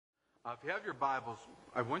If you have your Bibles,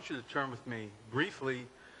 I want you to turn with me briefly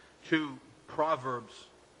to Proverbs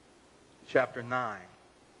chapter 9.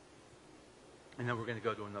 And then we're going to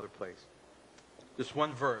go to another place. Just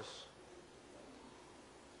one verse.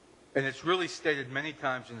 And it's really stated many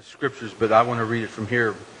times in the Scriptures, but I want to read it from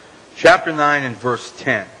here. Chapter 9 and verse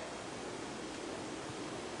 10.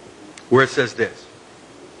 Where it says this.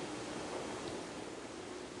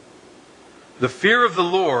 The fear of the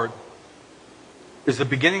Lord is the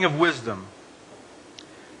beginning of wisdom,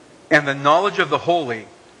 and the knowledge of the holy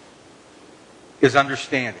is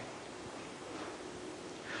understanding.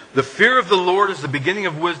 The fear of the Lord is the beginning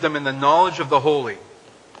of wisdom, and the knowledge of the holy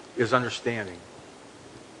is understanding.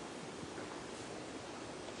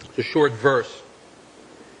 It's a short verse,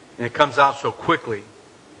 and it comes out so quickly.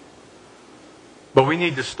 But we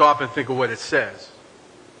need to stop and think of what it says,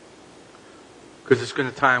 because it's going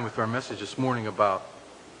to tie in with our message this morning about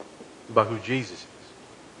who Jesus is.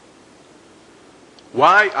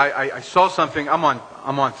 Why? I saw something. I'm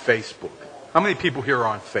on Facebook. How many people here are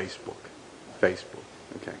on Facebook? Facebook.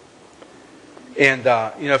 Okay. And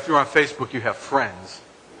if you're on Facebook, you have friends.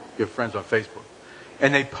 You have friends on Facebook,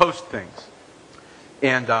 and they post things.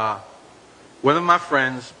 And one of my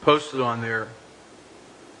friends posted on there,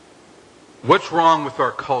 "What's wrong with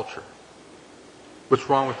our culture? What's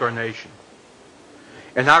wrong with our nation?"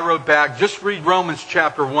 And I wrote back, "Just read Romans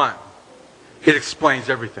chapter 1. It explains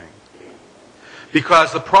everything."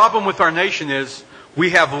 Because the problem with our nation is we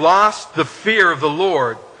have lost the fear of the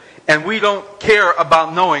Lord, and we don't care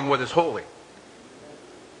about knowing what is holy.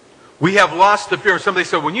 We have lost the fear. Somebody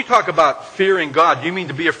said, when you talk about fearing God, do you mean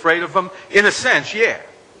to be afraid of Him? In a sense, yeah.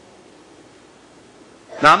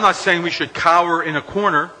 Now, I'm not saying we should cower in a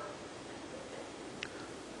corner.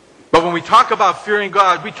 But when we talk about fearing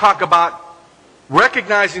God, we talk about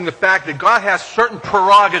recognizing the fact that God has certain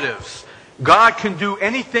prerogatives. God can do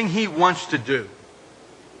anything He wants to do,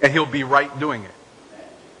 and He'll be right doing it.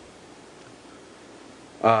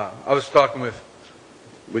 I was talking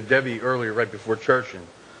with Debbie earlier, right before church, and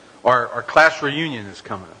our class reunion is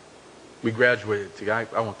coming up. We graduated together.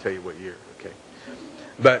 I won't tell you what year, okay?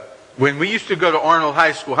 But when we used to go to Arnold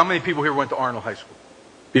High School, how many people here went to Arnold High School?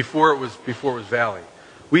 Before it was Valley.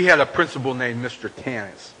 We had a principal named Mr.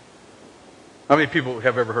 Tanis. How many people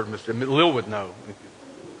have ever heard of Mr. Lil would know.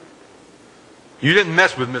 You didn't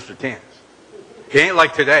mess with Mr. Tanis. It ain't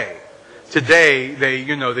like today. Today, they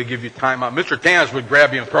give you time out. Mr. Tanis would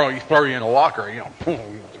grab you and throw you in a locker.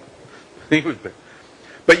 He was big.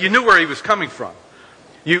 But you knew where he was coming from.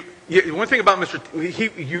 One thing about Mr.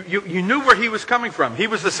 You knew where he was coming from. He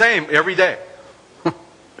was the same every day.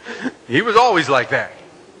 He was always like that.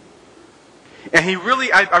 And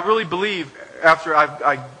I really believe, after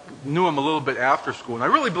I knew him a little bit after school, and I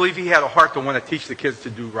really believe he had a heart to want to teach the kids to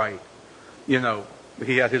do right. He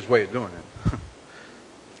had his way of doing it.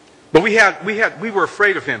 But we were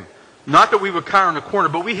afraid of him. Not that we would cower in the corner,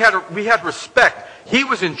 but we had respect. He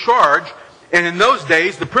was in charge, and in those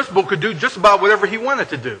days, the principal could do just about whatever he wanted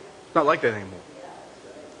to do. It's not like that anymore.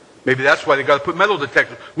 Maybe that's why they got to put metal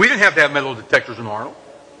detectors. We didn't have to have metal detectors in Arnold.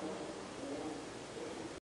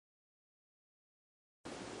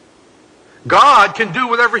 God can do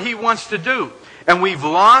whatever He wants to do. And we've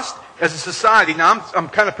lost, as a society, now I'm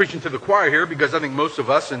kind of preaching to the choir here because I think most of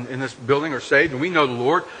us in this building are saved and we know the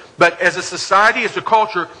Lord. But as a society, as a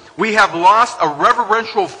culture, we have lost a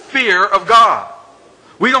reverential fear of God.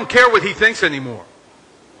 We don't care what He thinks anymore.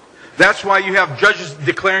 That's why you have judges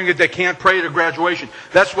declaring that they can't pray at a graduation.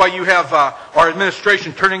 That's why you have our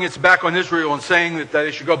administration turning its back on Israel and saying that they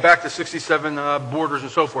should go back to 67 borders and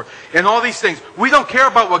so forth. And all these things. We don't care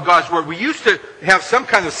about what God's Word. We used to have some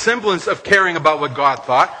kind of semblance of caring about what God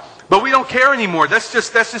thought, but we don't care anymore. That's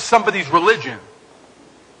just somebody's religion.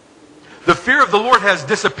 The fear of the Lord has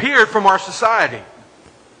disappeared from our society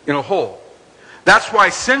in a whole. That's why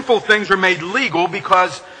sinful things are made legal,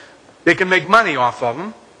 because they can make money off of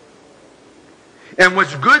them. And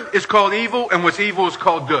what's good is called evil, and what's evil is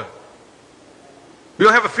called good. We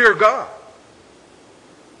don't have a fear of God.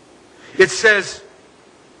 It says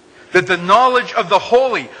that the knowledge of the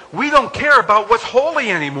holy, we don't care about what's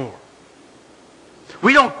holy anymore.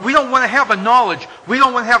 We don't want to have a knowledge. We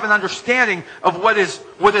don't want to have an understanding of what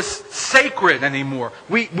is sacred anymore.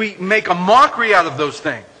 We make a mockery out of those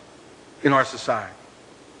things in our society.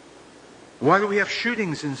 Why do we have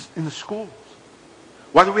shootings in the schools?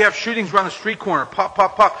 Why do we have shootings around the street corner? Pop,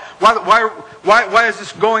 pop, pop. Why is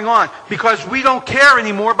this going on? Because we don't care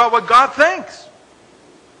anymore about what God thinks.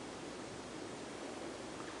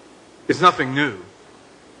 It's nothing new.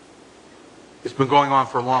 It's been going on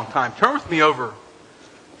for a long time. Turn with me over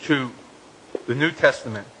to the New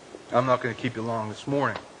Testament. I'm not going to keep you long this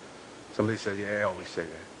morning. Somebody said, yeah, I always say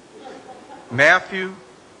that. Matthew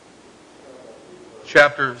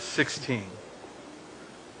chapter 16.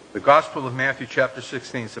 The Gospel of Matthew chapter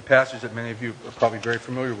 16. It's a passage that many of you are probably very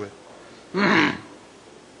familiar with.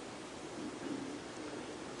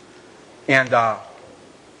 And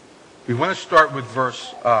we want to start with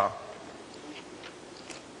verse...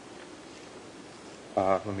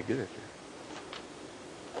 let me get it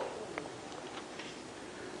here.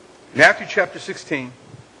 Matthew chapter 16.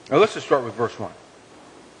 Now let's just start with verse 1.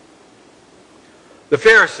 The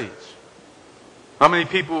Pharisees. How many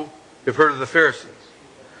people have heard of the Pharisees?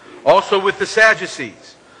 Also with the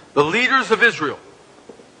Sadducees, the leaders of Israel,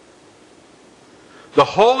 the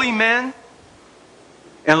holy men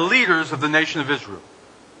and leaders of the nation of Israel.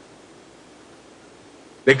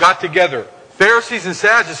 They got together. Pharisees and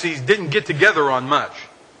Sadducees didn't get together on much.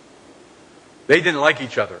 They didn't like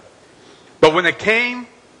each other. But when it came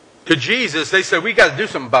to Jesus, they said, we got to do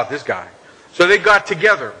something about this guy. So they got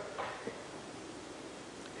together.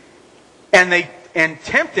 And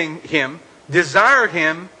tempting him, desired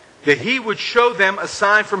him that he would show them a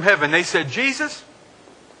sign from heaven. They said, Jesus,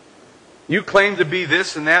 you claim to be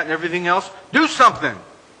this and that and everything else. Do something.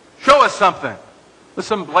 Show us something. Let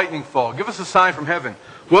some lightning fall. Give us a sign from heaven.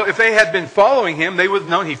 Well, if they had been following him, they would have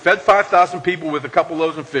known he fed 5,000 people with a couple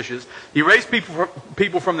loaves and fishes. He raised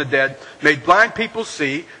people from the dead, made blind people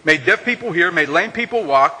see, made deaf people hear, made lame people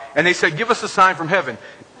walk, and they said, give us a sign from heaven.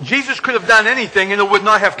 Jesus could have done anything and it would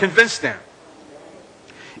not have convinced them.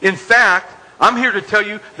 In fact, I'm here to tell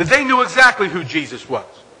you that they knew exactly who Jesus was.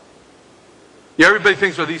 Yeah, everybody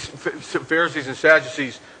thinks, well, these Pharisees and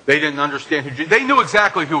Sadducees, they didn't understand who Jesus was. They knew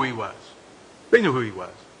exactly who he was. They knew who he was.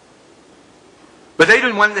 But they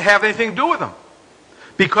didn't want to have anything to do with him.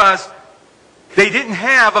 Because they didn't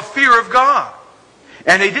have a fear of God.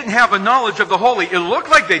 And they didn't have a knowledge of the holy. It looked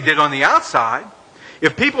like they did on the outside.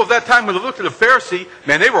 If people of that time would have looked at a Pharisee,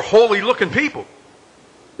 man, they were holy looking people.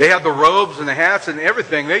 They had the robes and the hats and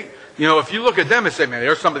everything. If you look at them and say, man,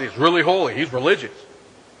 there's somebody that's really holy. He's religious.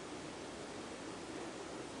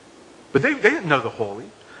 But they didn't know the holy.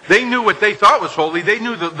 They knew what they thought was holy. They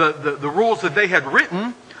knew the rules that they had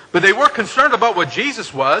written. But they weren't concerned about what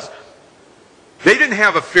Jesus was. They didn't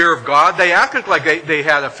have a fear of God. They acted like they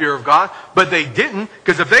had a fear of God. But they didn't.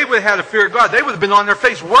 Because if they would have had a fear of God, they would have been on their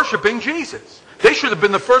face worshiping Jesus. They should have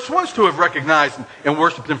been the first ones to have recognized and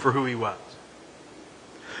worshiped him for who he was.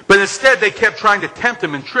 But instead, they kept trying to tempt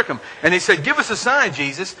him and trick him. And they said, give us a sign,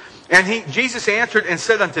 Jesus. And Jesus answered and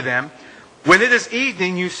said unto them, when it is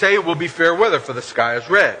evening, you say it will be fair weather, for the sky is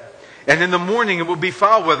red. And in the morning it will be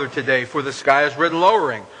foul weather today, for the sky is red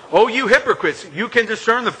lowering. Oh, you hypocrites, you can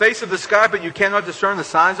discern the face of the sky, but you cannot discern the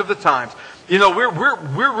signs of the times.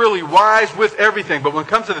 We're really wise with everything, but when it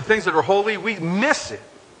comes to the things that are holy, we miss it.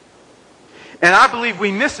 And I believe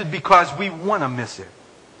we miss it because we want to miss it.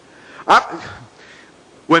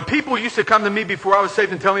 When people used to come to me before I was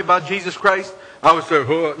saved and tell me about Jesus Christ, I would say,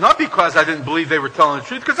 not because I didn't believe they were telling the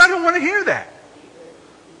truth, because I don't want to hear that.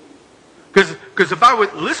 Because if I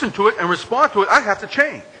would listen to it and respond to it, I'd have to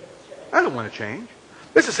change. I don't want to change.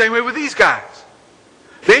 It's the same way with these guys.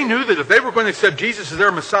 They knew that if they were going to accept Jesus as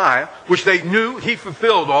their Messiah, which they knew he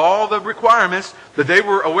fulfilled all the requirements that they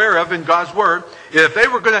were aware of in God's Word, if they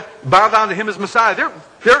were going to bow down to him as Messiah,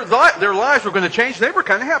 their lives were going to change. They were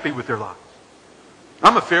kind of happy with their lives.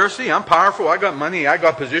 I'm a Pharisee. I'm powerful. I got money. I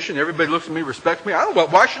got position. Everybody looks at me, respects me.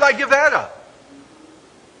 Why should I give that up?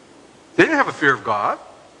 They didn't have a fear of God.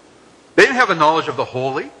 They didn't have a knowledge of the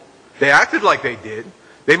holy. They acted like they did.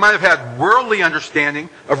 They might have had worldly understanding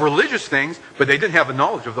of religious things, but they didn't have a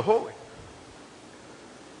knowledge of the holy.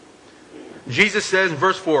 Jesus says in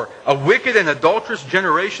verse 4, a wicked and adulterous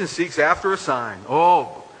generation seeks after a sign.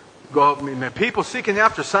 People seeking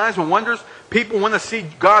after signs and wonders. People want to see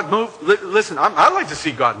God move. Listen, I like to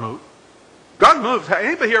see God move. God moves.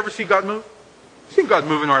 Anybody here ever see God move? Seen God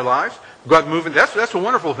move in our lives? God moving. That's a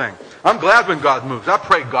wonderful thing. I'm glad when God moves. I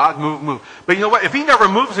pray God move. But you know what? If he never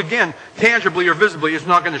moves again, tangibly or visibly, it's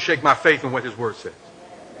not going to shake my faith in what his word says.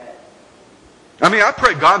 I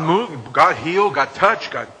pray God move, God heal, God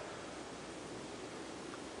touch, God.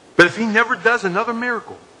 But if he never does another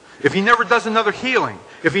miracle, if he never does another healing,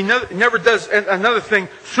 if he never does another thing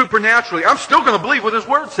supernaturally, I'm still going to believe what his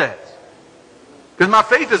word says. Because my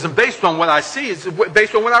faith isn't based on what I see, it's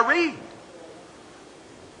based on what I read.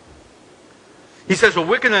 He says, a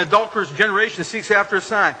wicked and adulterous generation seeks after a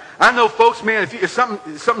sign. I know folks, man, if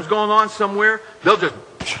something's going on somewhere, they'll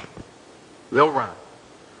run.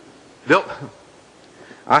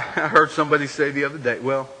 I heard somebody say the other day,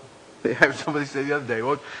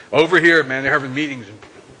 over here, man, they're having meetings.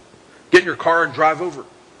 Get in your car and drive over.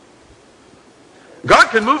 God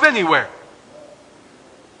can move anywhere.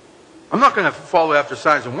 I'm not going to follow after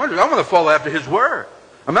signs and wonders. I'm going to follow after His Word.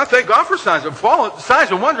 I'm not thank God for signs.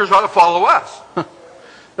 Signs and wonders ought to follow us.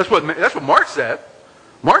 That's what Mark said.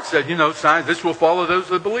 Mark said, signs, this will follow those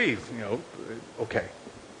that believe. Okay.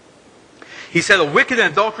 He said, a wicked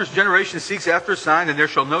and adulterous generation seeks after a sign, and there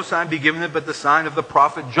shall no sign be given it but the sign of the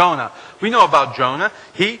prophet Jonah. We know about Jonah.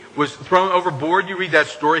 He was thrown overboard. You read that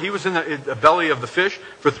story. He was in the belly of the fish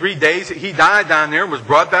for 3 days. He died down there and was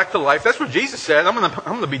brought back to life. That's what Jesus said. I'm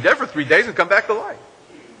going to be dead for 3 days and come back to life.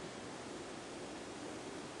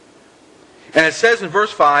 And it says in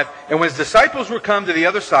verse 5, and when his disciples were come to the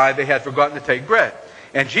other side, they had forgotten to take bread.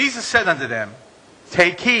 And Jesus said unto them,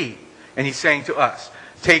 take heed. And he's saying to us,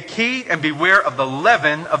 take heed and beware of the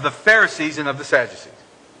leaven of the Pharisees and of the Sadducees.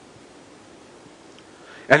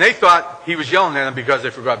 And they thought he was yelling at them because they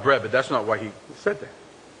forgot bread, but that's not why he said that.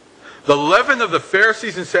 The leaven of the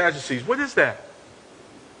Pharisees and Sadducees, what is that?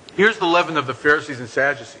 Here's the leaven of the Pharisees and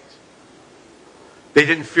Sadducees. They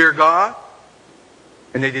didn't fear God,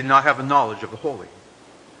 and they did not have a knowledge of the holy.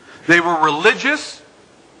 They were religious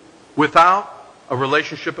without a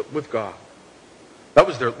relationship with God. That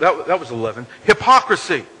was the leaven.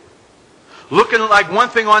 Hypocrisy. Looking like one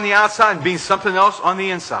thing on the outside and being something else on the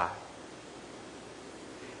inside.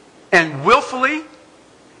 And willfully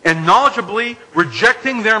and knowledgeably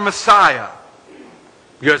rejecting their Messiah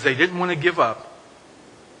because they didn't want to give up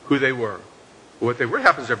who they were. What they were. It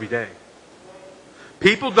happens every day.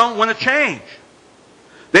 People don't want to change.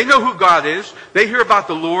 They know who God is. They hear about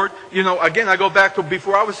the Lord. Again, I go back to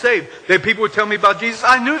before I was saved. People would tell me about Jesus.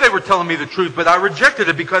 I knew they were telling me the truth, but I rejected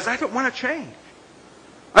it because I didn't want to change.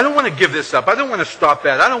 I don't want to give this up. I don't want to stop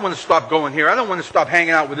that. I don't want to stop going here. I don't want to stop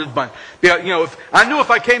hanging out with this bunch. I knew if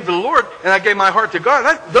I came to the Lord and I gave my heart to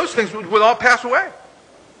God, those things would all pass away.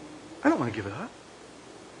 I don't want to give it up.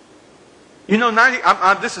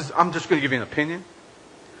 I'm just going to give you an opinion.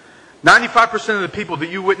 95% of the people that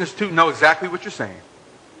you witness to know exactly what you're saying.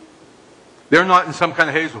 They're not in some kind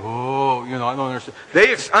of haze. I don't understand.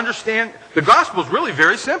 They understand. The gospel is really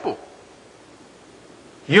very simple.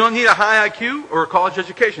 You don't need a high IQ or a college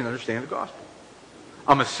education to understand the gospel.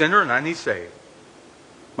 I'm a sinner and I need saved.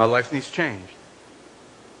 My life needs changed.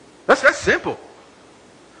 That's simple.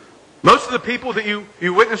 Most of the people that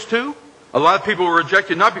you witness to, a lot of people will reject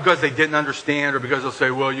you not because they didn't understand or because they'll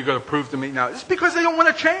say, well, you've got to prove to me. No, it's because they don't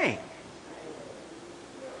want to change.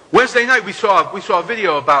 Wednesday night we saw a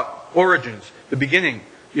video about origins, the beginning,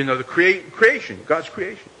 the creation, God's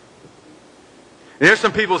creation. And there's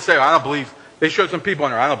some people who say, I don't believe, they showed some people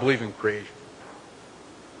on there, I don't believe in creation.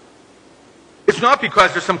 It's not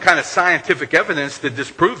because there's some kind of scientific evidence that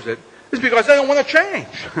disproves it. It's because they don't want to change.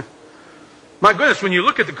 My goodness, when you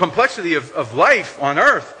look at the complexity of life on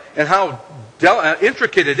earth and how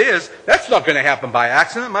intricate it is, that's not going to happen by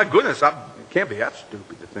accident. My goodness, it can't be that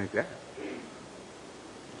stupid to think that.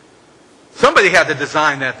 Somebody had to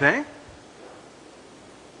design that thing.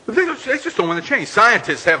 But they just don't want to change.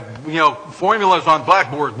 Scientists have, formulas on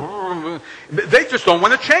blackboards. They just don't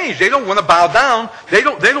want to change. They don't want to bow down. They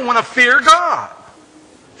don't want to fear God.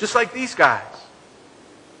 Just like these guys.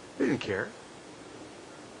 They didn't care.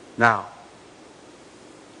 Now,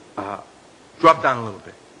 drop down a little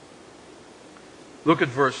bit. Look at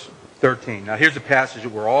verse 13. Now here's a passage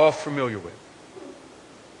that we're all familiar with.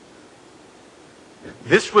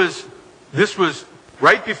 This was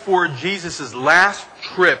right before Jesus' last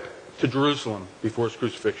trip to Jerusalem before his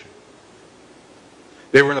crucifixion.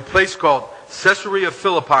 They were in a place called Caesarea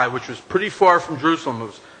Philippi, which was pretty far from Jerusalem. It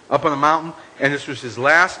was up on a mountain, and this is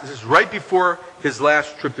right before his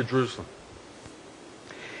last trip to Jerusalem.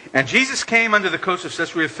 And Jesus came unto the coast of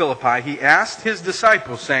Caesarea Philippi. He asked his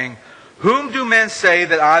disciples, saying, whom do men say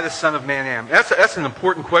that I, the Son of Man, am? That's an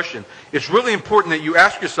important question. It's really important that you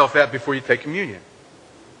ask yourself that before you take communion.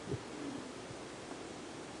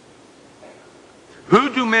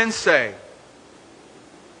 Who do men say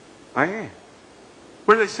I am?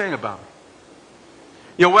 What are they saying about me?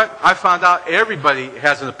 You know what? I found out everybody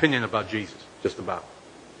has an opinion about Jesus, just about.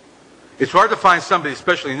 It's hard to find somebody,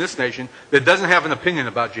 especially in this nation, that doesn't have an opinion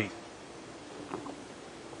about Jesus.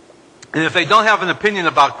 And if they don't have an opinion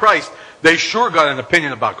about Christ, they sure got an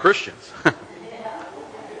opinion about Christians.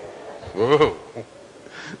 Whoa.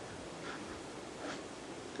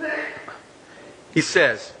 He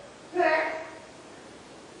says,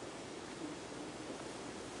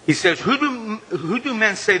 who do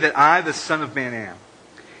men say that I, the Son of Man, am?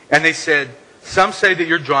 And they said, some say that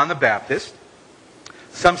you're John the Baptist,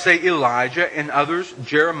 some say Elijah, and others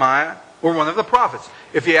Jeremiah or one of the prophets.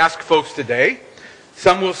 If you ask folks today,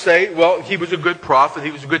 some will say, well, he was a good prophet,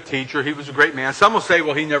 he was a good teacher, he was a great man. Some will say,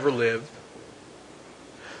 well, he never lived.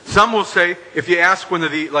 Some will say, if you ask one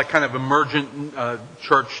of the like kind of emergent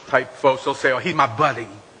church type folks, they'll say, oh, he's my buddy.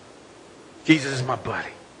 Jesus is my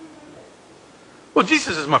buddy. Well,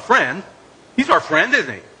 Jesus is my friend. He's our friend,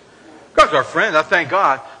 isn't he? God's our friend. I thank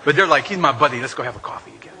God. But they're like, he's my buddy. Let's go have a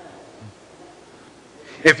coffee again.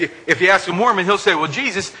 If you ask a Mormon, he'll say, well,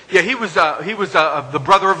 Jesus, yeah, he was the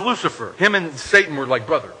brother of Lucifer. Him and Satan were like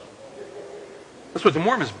brothers. That's what the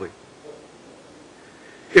Mormons believe.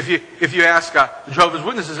 If you ask Jehovah's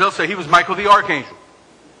Witnesses, they'll say he was Michael the Archangel.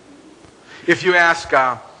 If you ask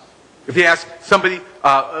somebody,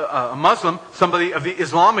 a Muslim, somebody of the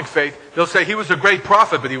Islamic faith, they'll say he was a great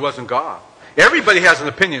prophet, but he wasn't God. Everybody has an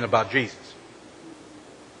opinion about Jesus.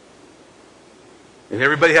 And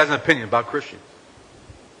everybody has an opinion about Christians.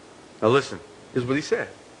 Now listen, here's what he said.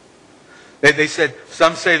 They said,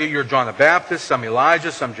 some say that you're John the Baptist, some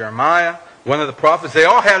Elijah, some Jeremiah, one of the prophets. They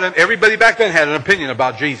all had, everybody back then had an opinion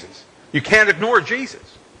about Jesus. You can't ignore Jesus.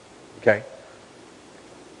 Okay?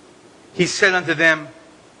 He said unto them,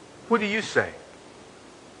 what do you say?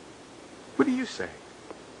 What do you say?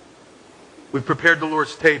 We've prepared the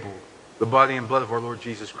Lord's table, the body and blood of our Lord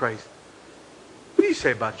Jesus Christ. What do you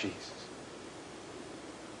say about Jesus?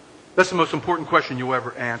 That's the most important question you'll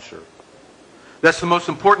ever answer. That's the most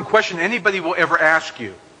important question anybody will ever ask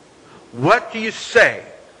you. What do you say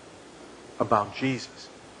about Jesus?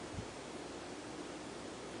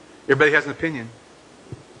 Everybody has an opinion.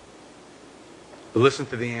 But listen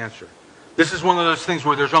to the answer. This is one of those things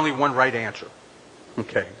where there's only one right answer.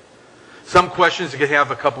 Okay. Some questions could have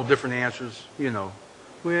a couple different answers. You know.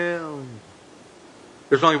 Well,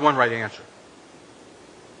 there's only one right answer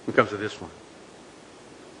when it comes to this one.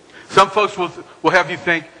 Some folks will have you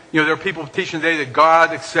think, you know, there are people teaching today that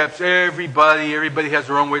God accepts everybody. Everybody has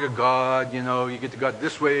their own way to God. You know, you get to God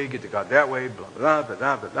this way, you get to God that way, blah, blah, blah,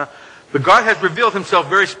 blah, blah, blah. But God has revealed himself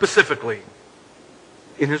very specifically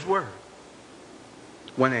in his word.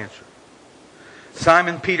 One answer.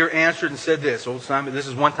 Simon Peter answered and said this. Old Simon, this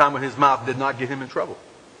is one time when his mouth did not get him in trouble.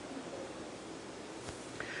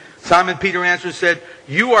 Simon Peter answered and said,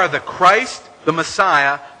 you are the Christ, the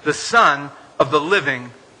Messiah, the Son of the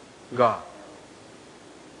living God.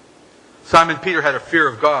 Simon Peter had a fear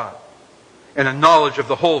of God and a knowledge of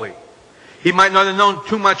the holy. He might not have known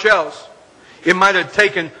too much else. It might have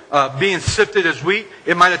taken being sifted as wheat.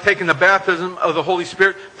 It might have taken the baptism of the Holy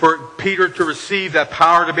Spirit for Peter to receive that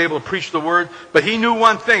power to be able to preach the word. But he knew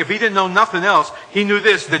one thing. If he didn't know nothing else, he knew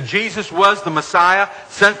this, that Jesus was the Messiah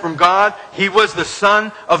sent from God. He was the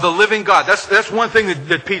Son of the living God. That's one thing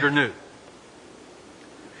that Peter knew.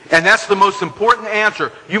 And that's the most important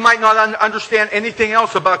answer. You might not understand anything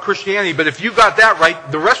else about Christianity, but if you got that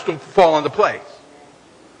right, the rest will fall into place.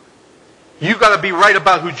 You've got to be right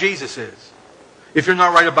about who Jesus is. If you're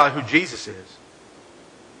not right about who Jesus is,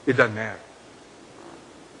 it doesn't matter.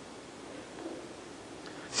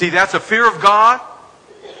 See, that's a fear of God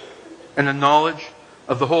and a knowledge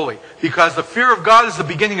of the holy. Because the fear of God is the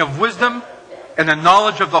beginning of wisdom, and the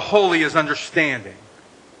knowledge of the holy is understanding.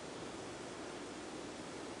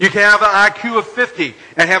 You can have an IQ of 50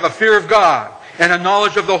 and have a fear of God and a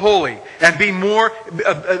knowledge of the holy and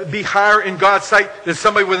be higher in God's sight than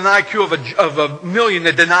somebody with an IQ of a million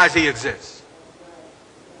that denies he exists.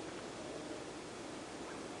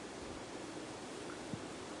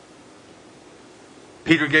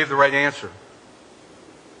 Peter gave the right answer.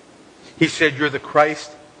 He said, you're the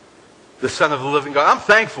Christ, the Son of the living God. I'm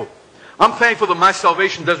thankful. I'm thankful that my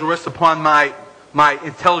salvation doesn't rest upon my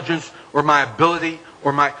intelligence or my ability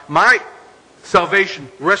or my salvation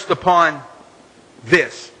rests upon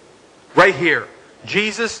this right here.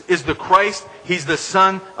 Jesus is the Christ. He's the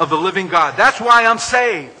Son of the living God. That's why I'm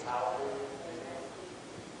saved.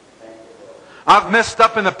 I've messed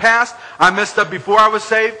up in the past. I messed up before I was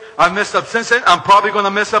saved. I've messed up since then. I'm probably going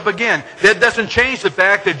to mess up again. That doesn't change the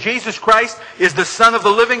fact that Jesus Christ is the Son of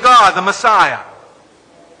the living God, the Messiah.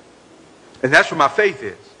 And that's where my faith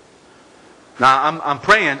is. Now, I'm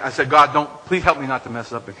praying. I said, God, please help me not to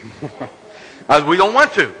mess up anymore. We don't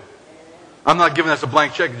want to. I'm not giving us a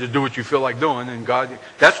blank check to just do what you feel like doing. And God,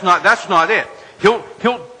 that's not it.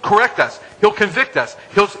 He'll correct us. He'll convict us.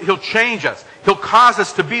 He'll change us. He'll cause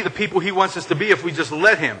us to be the people He wants us to be if we just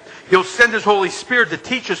let Him. He'll send His Holy Spirit to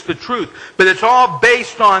teach us the truth. But it's all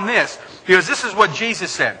based on this. Because this is what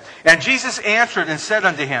Jesus said. And Jesus answered and said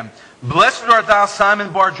unto him, Blessed art thou,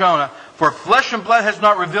 Simon Bar-Jonah, for flesh and blood has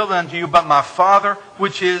not revealed it unto you, but my Father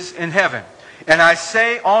which is in heaven. And I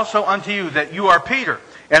say also unto you that you are Peter,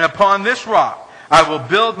 and upon this rock I will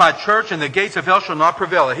build my church, and the gates of hell shall not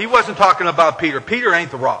prevail. He wasn't talking about Peter. Peter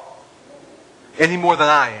ain't the rock any more than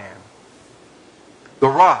I am. The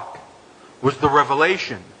rock was the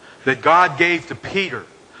revelation that God gave to Peter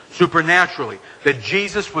supernaturally. That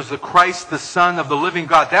Jesus was the Christ, the Son of the living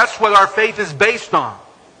God. That's what our faith is based on.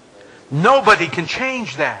 Nobody can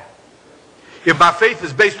change that. If my faith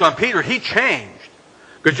is based on Peter, he changed.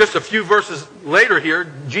 Because just a few verses later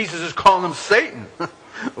here, Jesus is calling him Satan.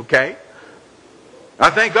 Okay? I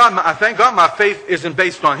thank God my faith isn't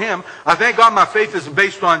based on him. I thank God my faith isn't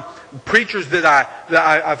based on preachers that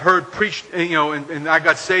I've heard preach, and I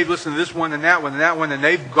got saved, listen to this one and that one and that one, and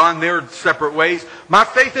they've gone their separate ways. My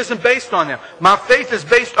faith isn't based on them. My faith is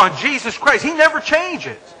based on Jesus Christ. He never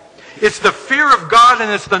changes. It's the fear of God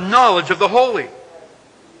and it's the knowledge of the holy.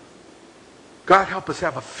 God help us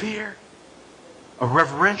have a fear, a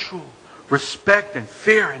reverential respect and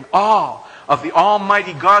fear and awe of the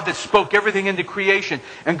Almighty God that spoke everything into creation.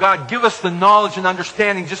 And God, give us the knowledge and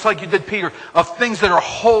understanding, just like you did Peter, of things that are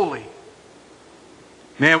holy.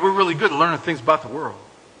 Man, we're really good at learning things about the world.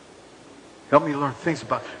 Help me learn things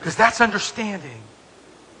about it. Because that's understanding.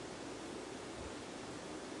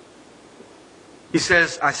 He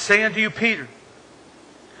says, I say unto you, Peter,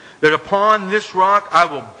 that upon this rock I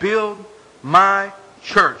will build my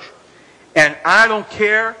church. And I don't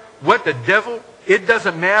care what the devil, it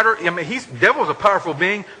doesn't matter. I mean, the devil's a powerful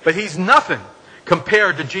being, but he's nothing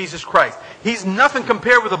compared to Jesus Christ. He's nothing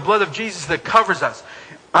compared with the blood of Jesus that covers us.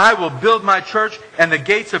 I will build my church, and the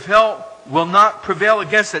gates of hell will not prevail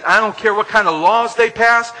against it. I don't care what kind of laws they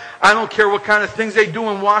pass. I don't care what kind of things they do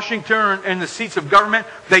in Washington or in the seats of government.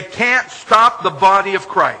 They can't stop the body of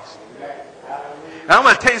Christ. And I'm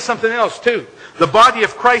going to tell you something else too. The body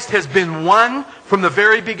of Christ has been one from the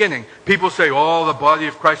very beginning. People say, oh, the body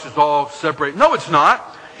of Christ is all separate. No, it's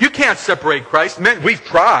not. You can't separate Christ. Men, we've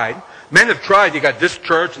tried. Men have tried. You got this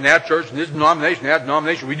church and this denomination, that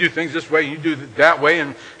denomination. We do things this way, you do it that way,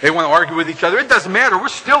 and they want to argue with each other. It doesn't matter. We're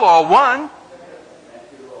still all one.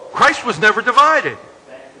 Christ was never divided.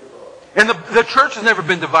 And the church has never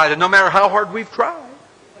been divided, no matter how hard we've tried.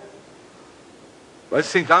 But it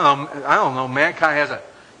seems, I don't know, mankind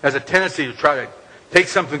has a tendency to try to take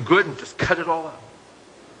something good and just cut it all out.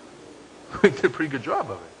 We did a pretty good job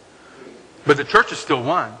of it. But the church is still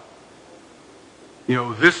one.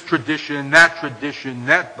 This tradition, that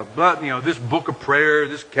this book of prayer,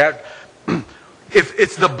 this cat. If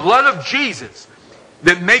it's the blood of Jesus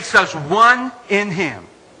that makes us one in Him.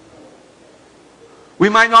 We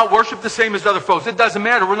might not worship the same as other folks. It doesn't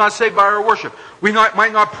matter. We're not saved by our worship. We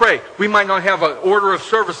might not pray. We might not have an order of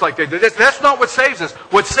service like they do. That's not what saves us.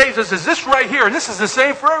 What saves us is this right here. And this is the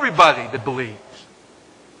same for everybody that believes.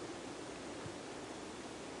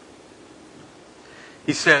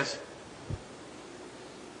 He says,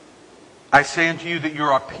 I say unto you that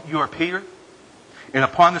you are Peter, and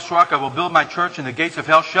upon this rock I will build my church, and the gates of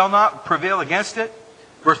hell shall not prevail against it.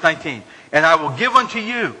 Verse 19. And I will give unto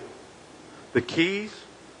you the keys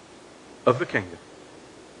of the kingdom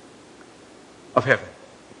of heaven.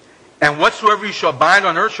 And whatsoever you shall bind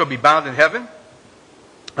on earth shall be bound in heaven.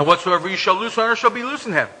 And whatsoever you shall loose on earth shall be loosed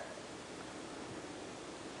in heaven.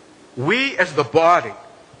 We as the body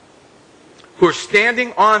who are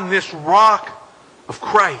standing on this rock of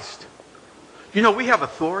Christ, we have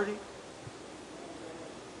authority.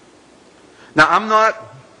 Now, I'm not...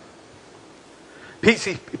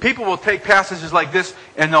 See, people will take passages like this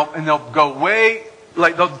and they'll go way,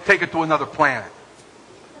 like they'll take it to another planet.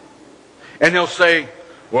 And they'll say,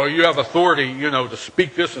 well, you have authority, to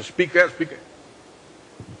speak this and speak that, speak that.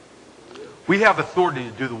 We have authority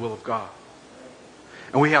to do the will of God.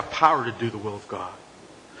 And we have power to do the will of God.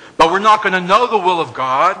 But we're not going to know the will of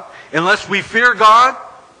God unless we fear God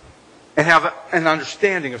and have an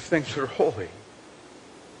understanding of things that are holy.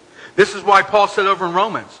 This is why Paul said over in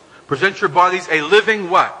Romans, present your bodies a living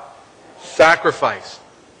what? Sacrifice.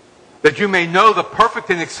 That you may know the perfect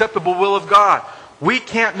and acceptable will of God. We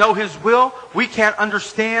can't know His will. We can't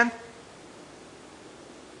understand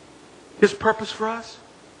His purpose for us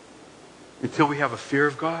until we have a fear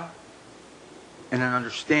of God and an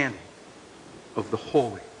understanding of the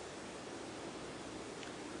holy.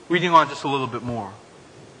 Reading on just a little bit more.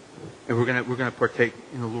 And we're going to partake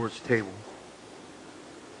in the Lord's table.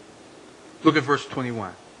 Look at verse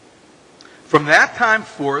 21. From that time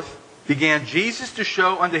forth began Jesus to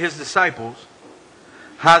show unto His disciples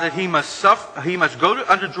how that He must go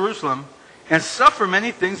unto Jerusalem and suffer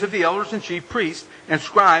many things of the elders and chief priests and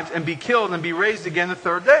scribes and be killed and be raised again the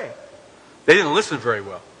third day. They didn't listen very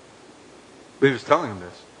well. But He was telling them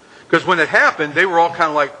this. Because when it happened, they were all kind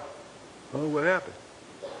of like, oh, what happened?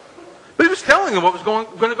 But He was telling them what was going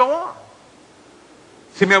to go on.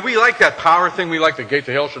 See, man, we like that power thing. We like the gates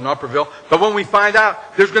of hell shall not prevail. But when we find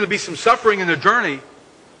out there's going to be some suffering in the journey,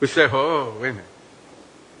 we say, oh, wait a minute.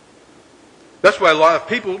 That's why a lot of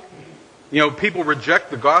people people reject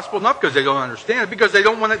the gospel, not because they don't understand it, because they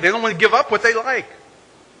don't want to give up what they like.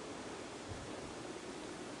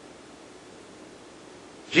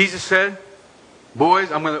 Jesus said, boys,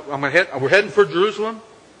 we're heading for Jerusalem,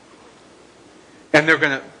 and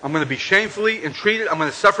I'm going to be shamefully entreated. I'm going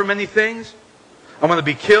to suffer many things. I'm going to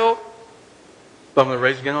be killed, but I'm going to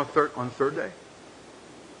rise again on the third day.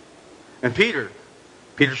 And Peter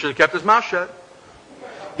should have kept his mouth shut.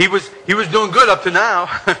 He was doing good up to now.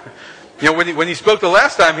 When he spoke the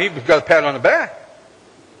last time, he got a pat on the back.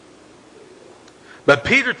 But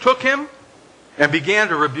Peter took him and began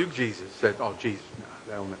to rebuke Jesus. Said, "Oh, Jesus,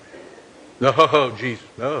 no, Jesus,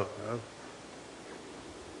 no."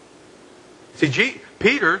 See,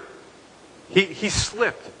 Peter, he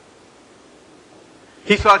slipped.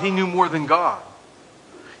 He thought he knew more than God.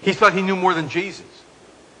 He thought he knew more than Jesus.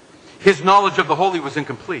 His knowledge of the holy was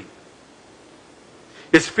incomplete.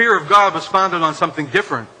 His fear of God was founded on something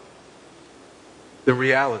different than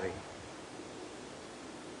reality.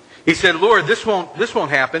 He said, "Lord, this won't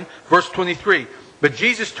happen." Verse 23. But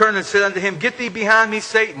Jesus turned and said unto him, "Get thee behind me,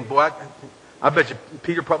 Satan." Boy, I bet you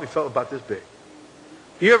Peter probably felt about this big.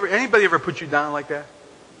 Anybody ever put you down like that?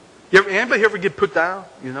 Anybody ever get put down?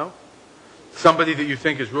 Somebody that you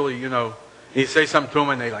think is really, you say something to them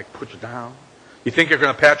and they put you down. You think you're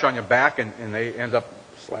going to pat you on your back and they end up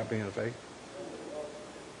slapping you in the face.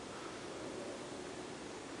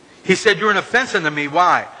 He said, "You're an offense unto me."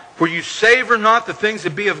 Why? "For you savor not the things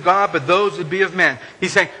that be of God, but those that be of men."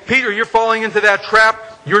 He's saying, Peter, you're falling into that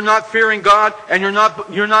trap. You're not fearing God, and you're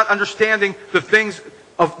not understanding the things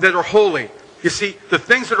that are holy. You see, the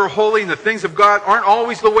things that are holy and the things of God aren't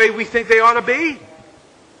always the way we think they ought to be.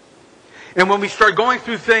 And when we start going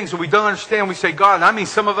through things and we don't understand, we say, "God," and I mean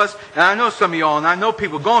some of us, and I know some of y'all, and I know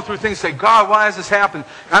people going through things, say, "God, why has this happened?"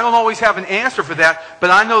 I don't always have an answer for that, but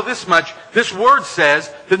I know this much. This word says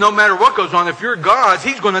that no matter what goes on, if you're God's,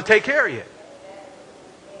 He's going to take care of you.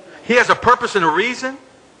 He has a purpose and a reason.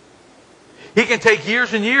 He can take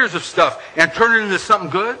years and years of stuff and turn it into something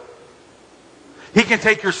good. He can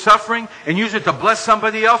take your suffering and use it to bless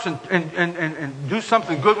somebody else and do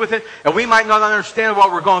something good with it. And we might not understand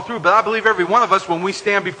what we're going through, but I believe every one of us, when we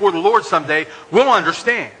stand before the Lord someday, will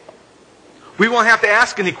understand. We won't have to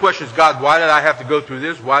ask any questions. "God, why did I have to go through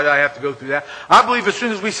this? Why did I have to go through that?" I believe as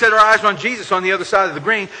soon as we set our eyes on Jesus on the other side of the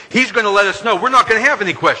green, He's going to let us know. We're not going to have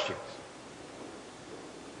any questions.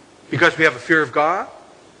 Because we have a fear of God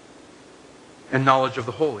and knowledge of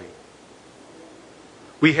the holy.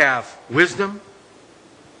 We have wisdom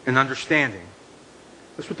and understanding.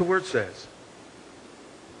 That's what the Word says.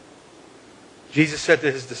 Jesus said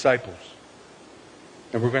to His disciples,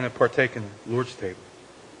 and we're going to partake in the Lord's table,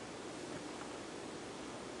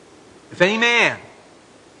 "If any man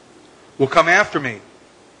will come after me,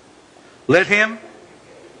 let him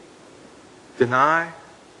deny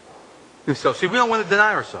himself." See, we don't want to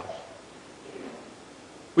deny ourselves.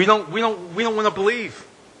 We don't want to believe.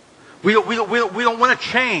 We don't want to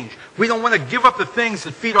change. We don't want to give up the things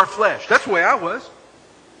that feed our flesh. That's the way I was.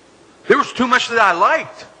 There was too much that I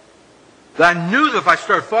liked, that I knew that if I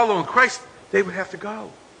started following Christ, they would have to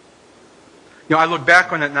go. I look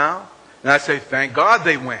back on it now, and I say, thank God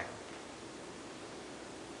they went.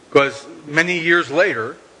 Because many years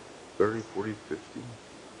later, 30, 40, 50,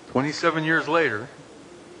 27 years later,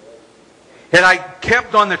 had I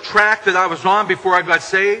kept on the track that I was on before I got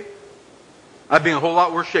saved, I'd be in a whole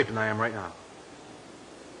lot worse shape than I am right now.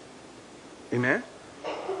 Amen?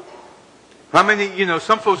 How many,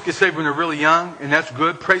 some folks get saved when they're really young, and that's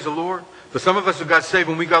good, praise the Lord. But some of us have got saved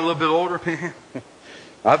when we got a little bit older.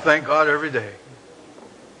 I thank God every day.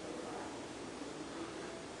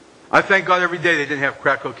 I thank God every day they didn't have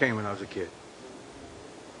crack cocaine when I was a kid.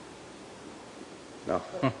 No.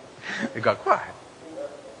 It got quiet.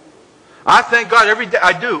 I thank God every day.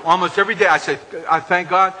 I do. Almost every day I say, I thank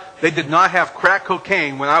God they did not have crack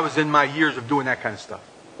cocaine when I was in my years of doing that kind of stuff.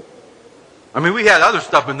 I mean, we had other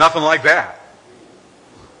stuff, but nothing like that.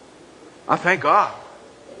 I thank God.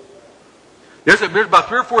 There's about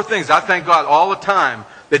 3 or 4 things I thank God all the time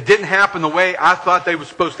that didn't happen the way I thought they were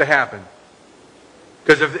supposed to happen.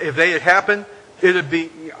 Because if they had happened,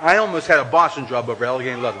 I almost had a Boston job over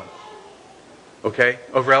Allegheny Ludlam. Okay?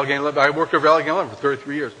 Over Allegheny Ludlam. I worked over Allegheny Ludlam for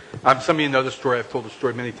 33 years. Some of you know the story. I've told the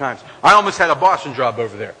story many times. I almost had a Boston job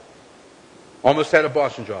over there. Almost had a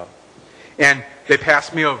Boston job. And they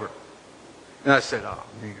passed me over. And I said, oh,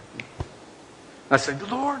 man. I said,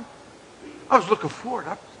 Lord, I was looking forward.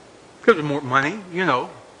 Because of more money,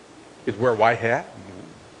 You'd wear a white hat.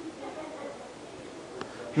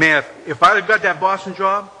 Man, if I'd have got that Boston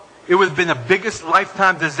job, it would have been the biggest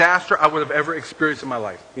lifetime disaster I would have ever experienced in my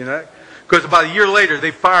life. You know that? Because about a year later,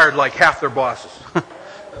 they fired like half their bosses.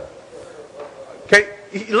 Okay?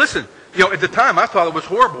 Listen, at the time I thought it was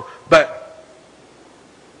horrible. But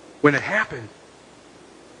when it happened,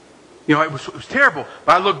 it was terrible.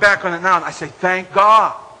 But I look back on it now and I say, thank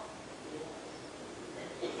God.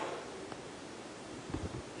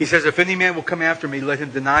 He says, if any man will come after me, let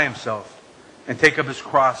him deny himself and take up his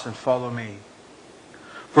cross and follow me.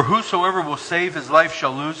 For whosoever will save his life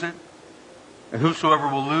shall lose it, and whosoever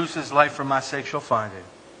will lose his life for my sake shall find it.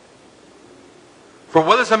 For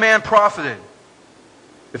what is a man profited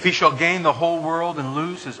if he shall gain the whole world and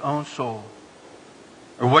lose his own soul?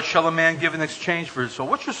 Or what shall a man give in exchange for his soul?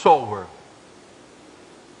 What's your soul worth?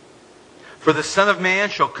 For the Son of Man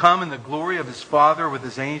shall come in the glory of his Father with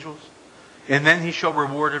his angels, and then he shall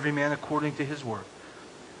reward every man according to his work.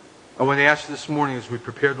 I want to ask you this morning as we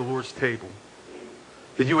prepare the Lord's table,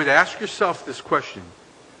 that you would ask yourself this question.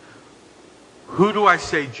 Who do I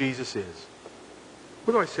say Jesus is?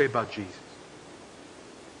 What do I say about Jesus?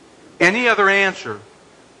 Any other answer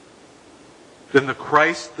than the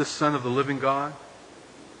Christ, the Son of the living God,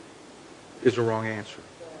 is a wrong answer.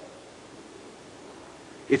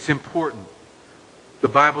 It's important. The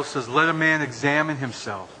Bible says, let a man examine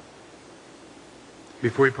himself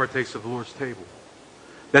before he partakes of the Lord's table.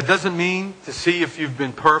 That doesn't mean to see if you've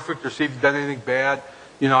been perfect or see if you've done anything bad.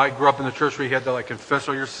 I grew up in the church where you had to confess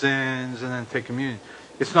all your sins and then take communion.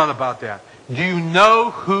 It's not about that. Do you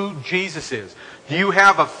know who Jesus is? Do you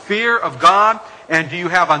have a fear of God? And do you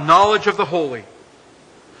have a knowledge of the holy?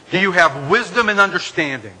 Do you have wisdom and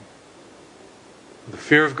understanding? The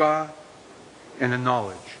fear of God and the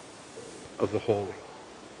knowledge of the holy.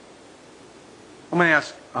 I'm going to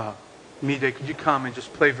ask Mide, could you come and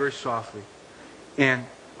just play very softly? And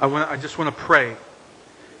I just want to pray.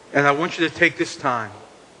 And I want you to take this time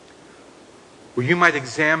where you might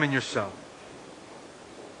examine yourself.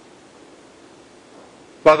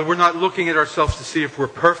 Father, we're not looking at ourselves to see if we're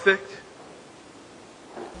perfect.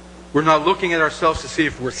 We're not looking at ourselves to see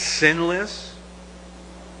if we're sinless.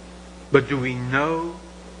 But do we know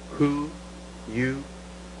who you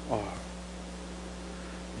are?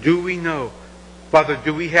 Do we know? Father,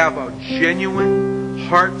 do we have a genuine,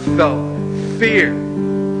 heartfelt fear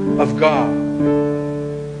of God,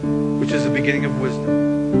 which is the beginning of wisdom?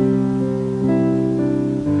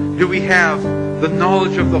 Do we have the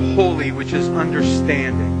knowledge of the holy, which is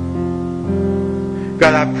understanding?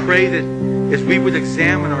 God, I pray that as we would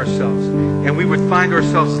examine ourselves and we would find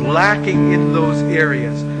ourselves lacking in those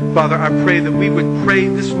areas, Father, I pray that we would pray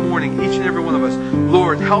this morning, each and every one of us,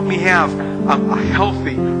 Lord, help me have a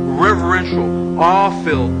healthy, reverential,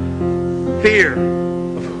 awe-filled fear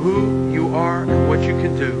of who you are and what you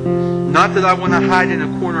can do. Not that I want to hide in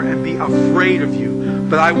a corner and be afraid of you,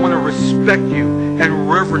 but I want to respect you and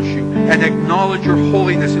reverence you and acknowledge your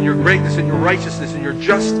holiness and your greatness and your righteousness and your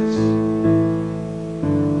justice.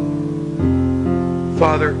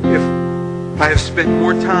 Father, if I have spent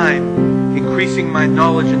more time increasing my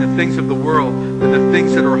knowledge in the things of the world than the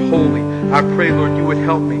things that are holy, I pray, Lord, you would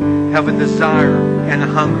help me have a desire and a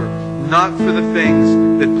hunger, not for the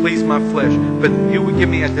things that please my flesh, but you would give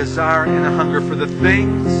me a desire and a hunger for the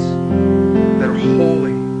things that are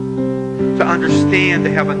holy, to understand,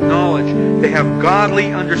 to have a knowledge, to have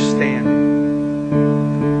godly understanding.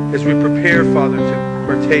 As we prepare, Father, to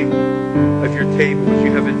partake of your table, as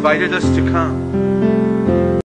you have invited us to come,